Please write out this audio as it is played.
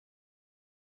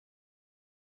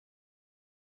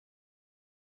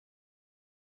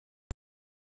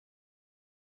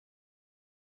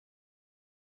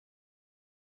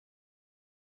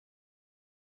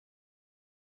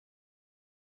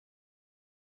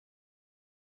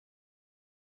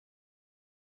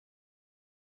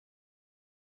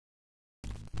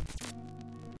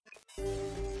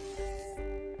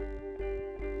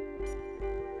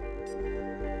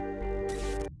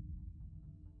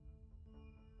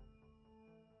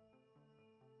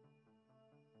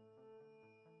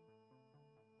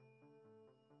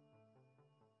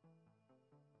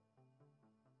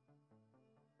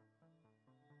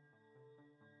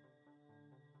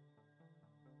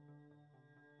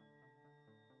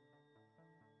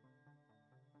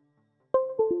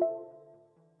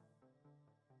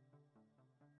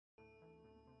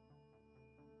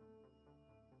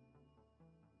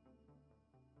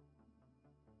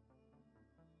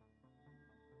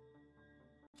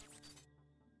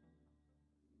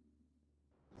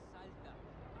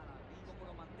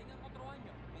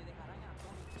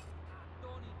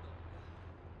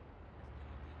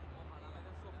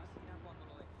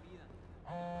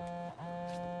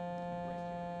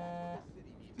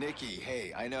Nikki,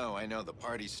 hey, I know, the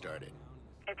party started.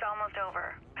 It's almost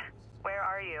over. Where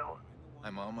are you?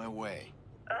 I'm on my way.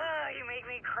 Ugh, you make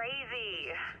me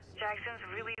crazy. Jackson's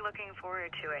really looking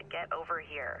forward to it. Get over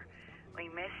here. We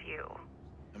miss you.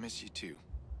 I miss you too.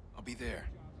 I'll be there.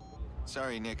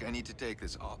 Sorry, Nick, I need to take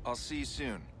this. I'll see you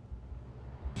soon.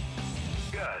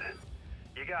 Good.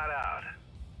 You got out.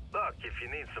 Look, if you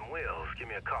need some wheels, give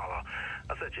me a call.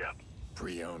 I'll set you up.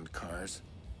 Pre-owned cars?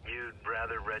 You'd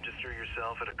rather register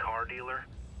yourself at a car dealer?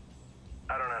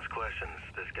 I don't ask questions.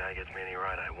 This guy gets me any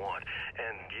ride I want.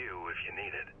 And you, if you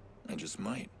need it. I just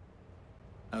might.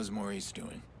 How's Maurice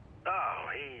doing? Oh,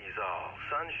 he's all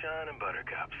sunshine and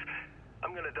buttercups.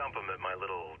 I'm gonna dump him at my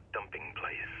little dumping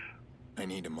place. I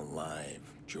need him alive,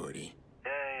 Jordy.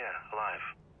 Yeah, alive.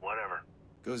 Whatever.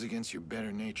 Goes against your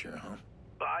better nature, huh?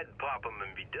 Well, I'd pop him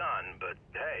and be done, but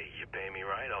hey, you pay me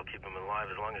right, I'll keep him alive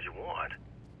as long as you want.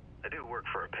 I do work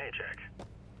for a paycheck.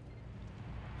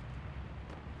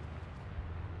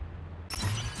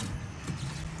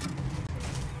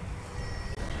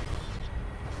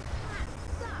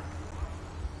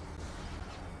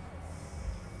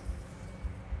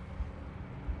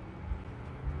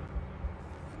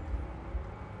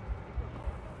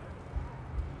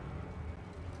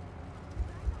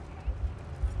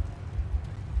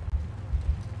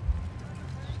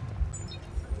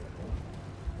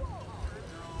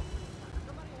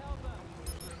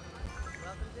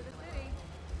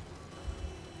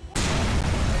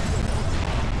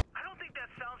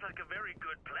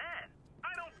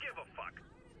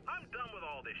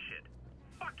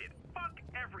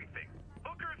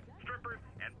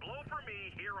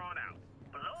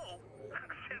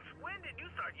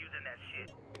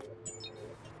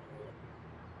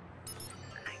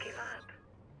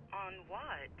 On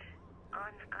what?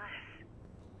 On us.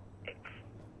 It's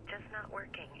just not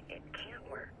working. It can't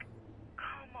work.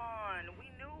 Come on, we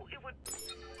knew it would...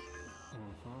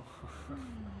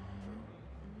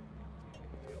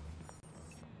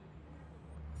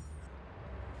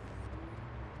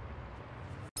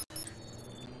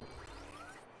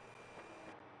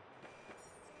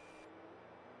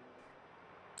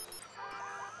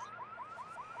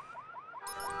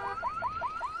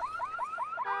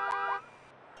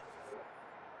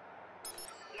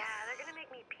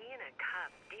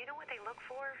 Do you know what they look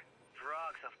for?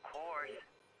 Drugs, of course.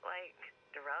 Like,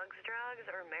 drugs,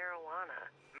 or marijuana?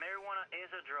 Marijuana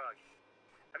is a drug.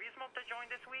 Have you smoked a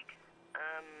joint this week?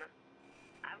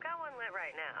 I've got one lit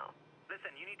right now.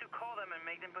 Listen, you need to call them and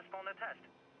make them postpone the test.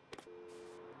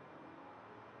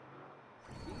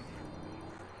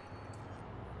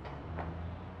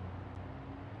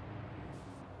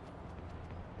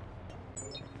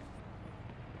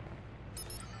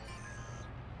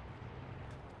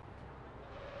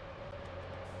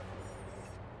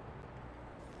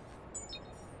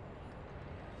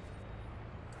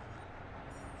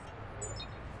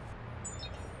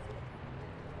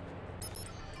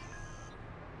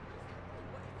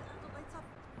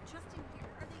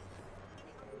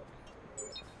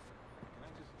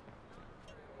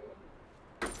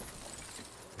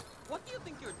 What do you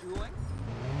think you're doing?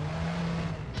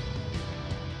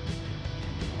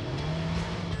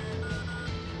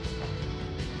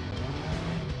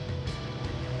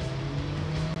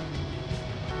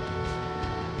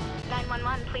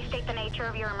 Please state the nature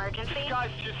of your emergency. This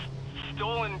guy's just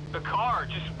stolen the car,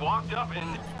 just walked up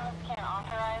and... Can't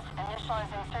authorize.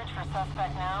 Initializing search for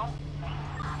suspect now.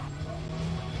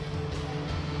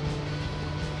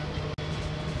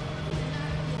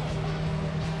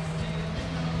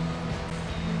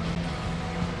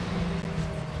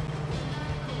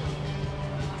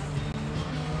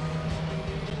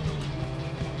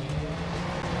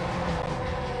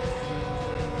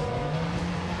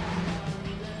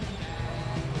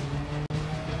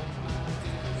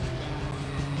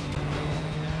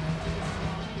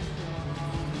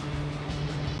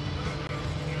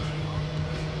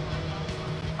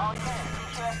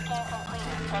 Radar scan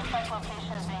completed. Suspect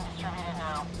location is being distributed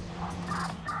now.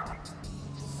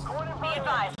 Be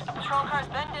advised, a patrol car's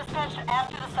been dispatched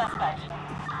after the suspect.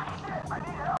 I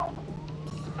need help!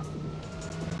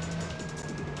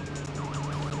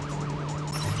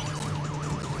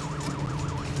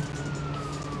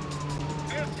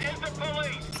 This is the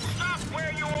police! Stop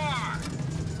where you are!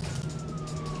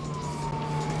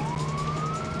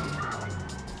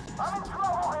 I'm in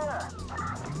trouble here!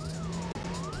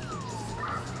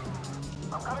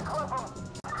 I'm gonna clip him!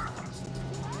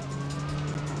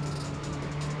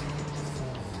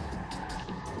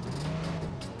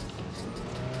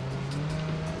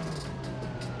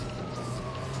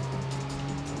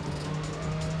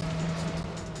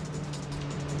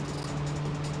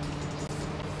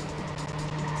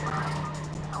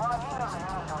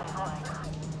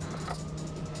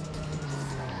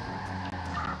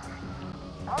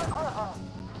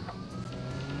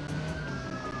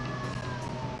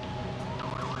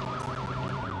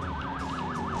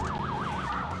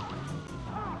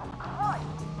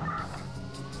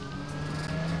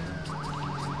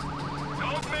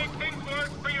 Don't make things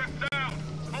worse for yourself!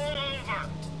 Pull over!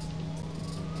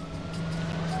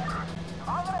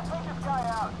 I'm gonna take this guy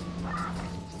out!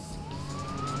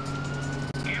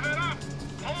 Give it up!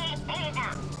 Pull over!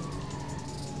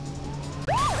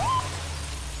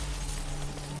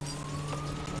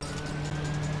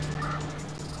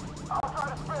 I'll try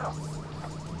to spit him!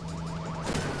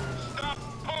 Stop!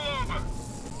 Pull over!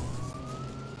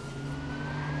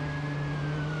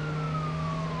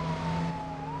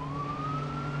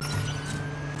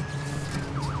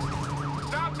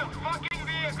 Stop the fucking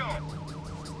vehicle!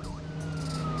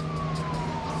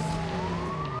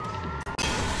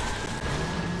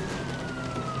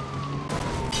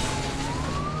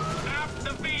 Stop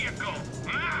the vehicle!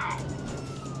 Now!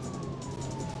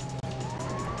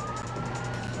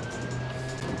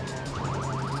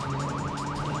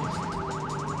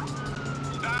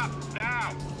 Stop now!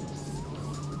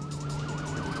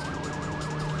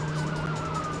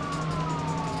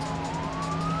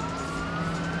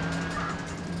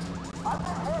 I've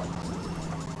been hit!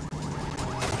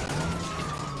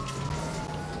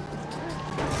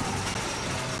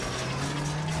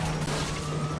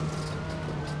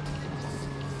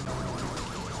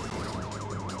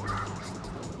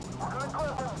 We're gonna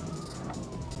clip him!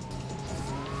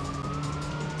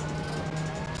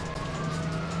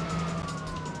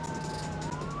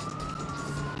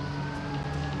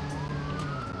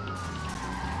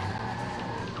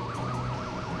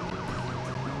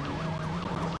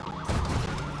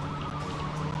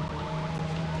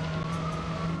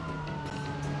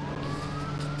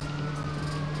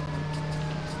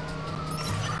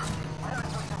 We gotta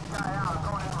take this guy out. I'm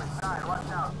going in his side.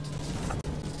 Watch out.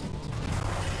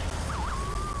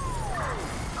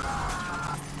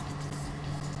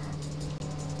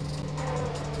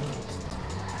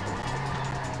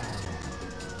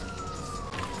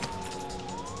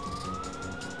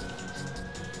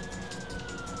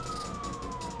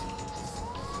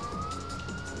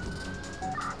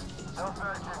 Still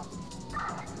searching.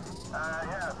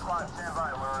 Yeah, squad, stand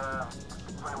by. We're,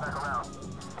 swinging back around.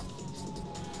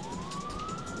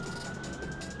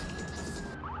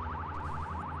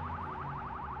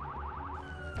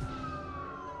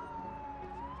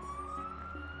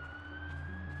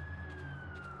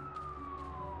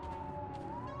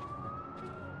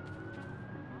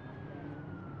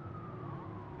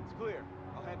 It's clear.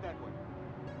 I'll head that way.